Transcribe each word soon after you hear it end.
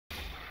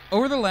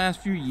Over the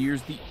last few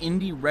years, the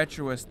indie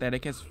retro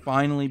aesthetic has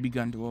finally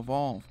begun to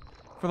evolve.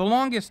 For the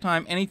longest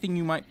time, anything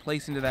you might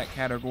place into that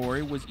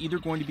category was either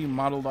going to be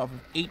modeled off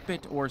of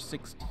 8-bit or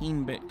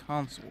 16-bit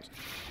consoles.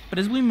 But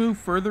as we move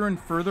further and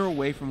further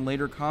away from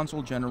later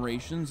console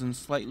generations and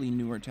slightly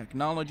newer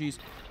technologies,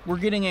 we're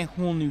getting a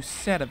whole new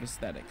set of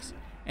aesthetics,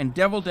 and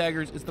Devil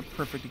Daggers is the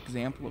perfect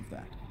example of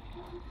that.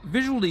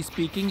 Visually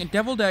speaking,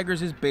 Devil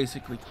Daggers is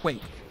basically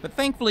Quake, but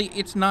thankfully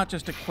it's not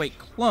just a Quake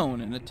clone,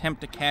 an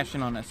attempt to cash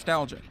in on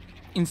nostalgia.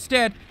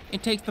 Instead,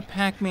 it takes the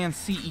Pac-Man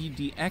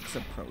CEDX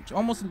approach,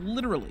 almost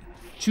literally,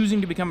 choosing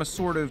to become a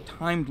sort of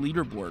timed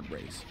leaderboard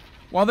race.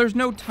 While there's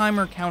no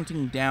timer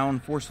counting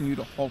down, forcing you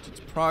to halt its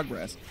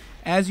progress,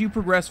 as you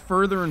progress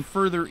further and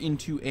further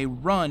into a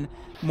run,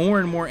 more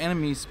and more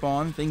enemies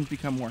spawn, things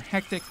become more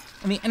hectic,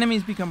 and the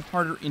enemies become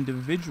harder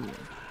individually.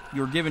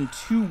 You're given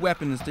 2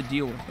 weapons to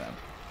deal with them: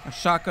 a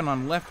shotgun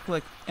on left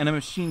click and a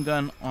machine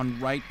gun on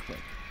right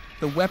click.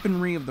 The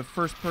weaponry of the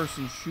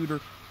first-person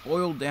shooter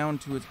boiled down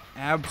to its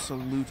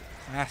absolute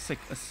classic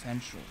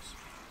essentials.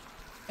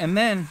 And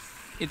then,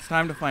 it's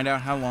time to find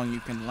out how long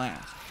you can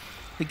last.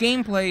 The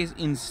game plays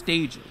in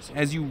stages.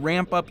 As you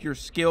ramp up your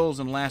skills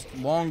and last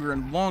longer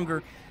and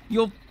longer,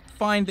 you'll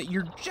find that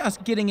you're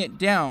just getting it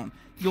down.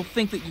 You'll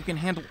think that you can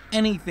handle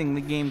anything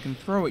the game can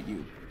throw at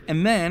you.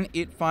 And then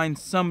it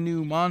finds some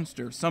new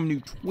monster, some new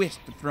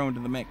twist to throw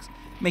into the mix,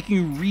 making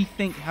you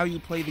rethink how you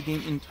play the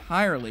game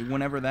entirely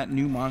whenever that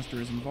new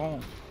monster is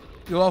involved.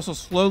 You'll also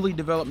slowly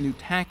develop new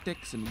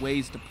tactics and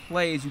ways to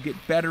play as you get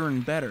better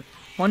and better,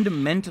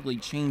 fundamentally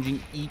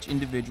changing each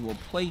individual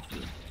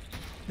playthrough.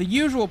 The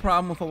usual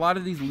problem with a lot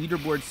of these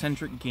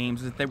leaderboard-centric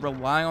games is that they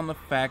rely on the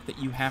fact that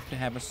you have to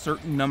have a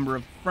certain number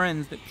of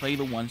friends that play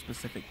the one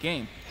specific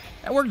game.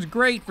 That works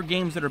great for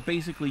games that are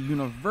basically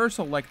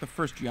universal like the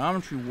first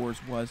Geometry Wars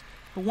was,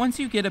 but once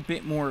you get a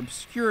bit more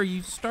obscure,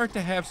 you start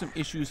to have some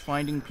issues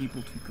finding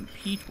people to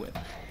compete with.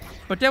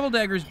 But Devil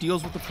Daggers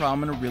deals with the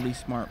problem in a really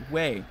smart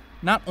way.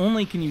 Not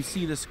only can you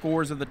see the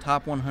scores of the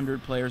top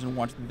 100 players and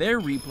watch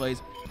their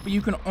replays, but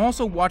you can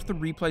also watch the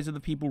replays of the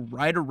people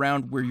right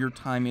around where your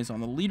time is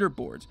on the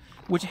leaderboards,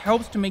 which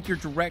helps to make your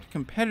direct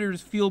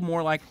competitors feel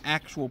more like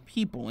actual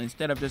people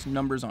instead of just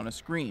numbers on a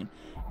screen.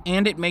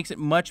 And it makes it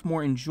much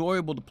more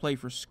enjoyable to play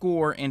for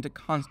score and to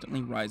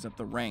constantly rise up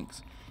the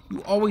ranks.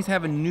 You always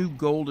have a new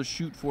goal to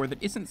shoot for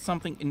that isn't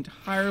something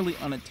entirely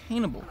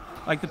unattainable,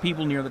 like the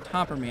people near the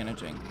top are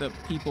managing, the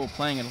people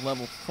playing at a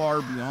level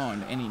far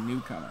beyond any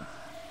newcomer.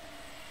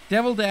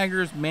 Devil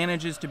Daggers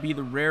manages to be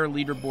the rare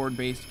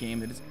leaderboard-based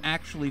game that is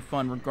actually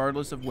fun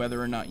regardless of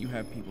whether or not you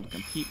have people to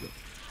compete with,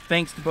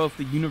 thanks to both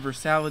the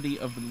universality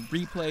of the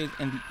replays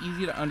and the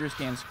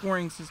easy-to-understand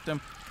scoring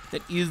system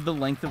that is the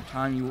length of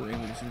time you were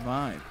able to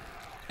survive.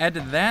 Add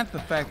to that the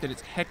fact that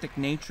its hectic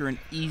nature and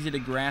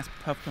easy-to-grasp,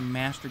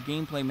 tough-to-master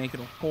gameplay make it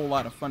a whole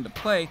lot of fun to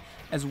play,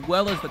 as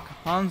well as the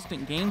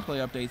constant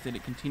gameplay updates that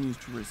it continues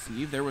to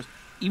receive. There was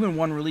even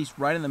one released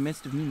right in the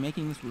midst of me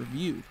making this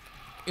review.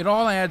 It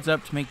all adds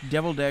up to make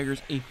Devil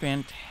Daggers a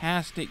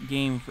fantastic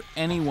game for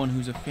anyone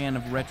who's a fan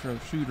of retro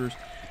shooters,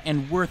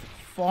 and worth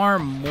far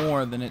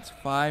more than its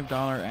 $5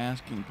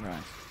 asking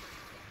price.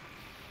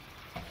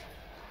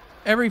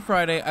 Every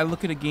Friday, I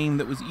look at a game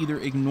that was either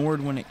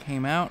ignored when it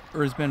came out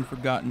or has been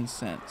forgotten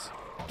since.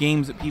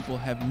 Games that people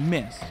have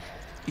missed.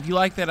 If you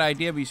like that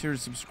idea, be sure to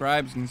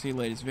subscribe so you can see the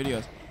latest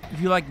videos.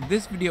 If you like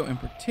this video in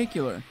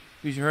particular,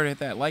 be sure to hit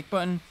that like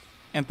button,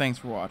 and thanks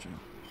for watching.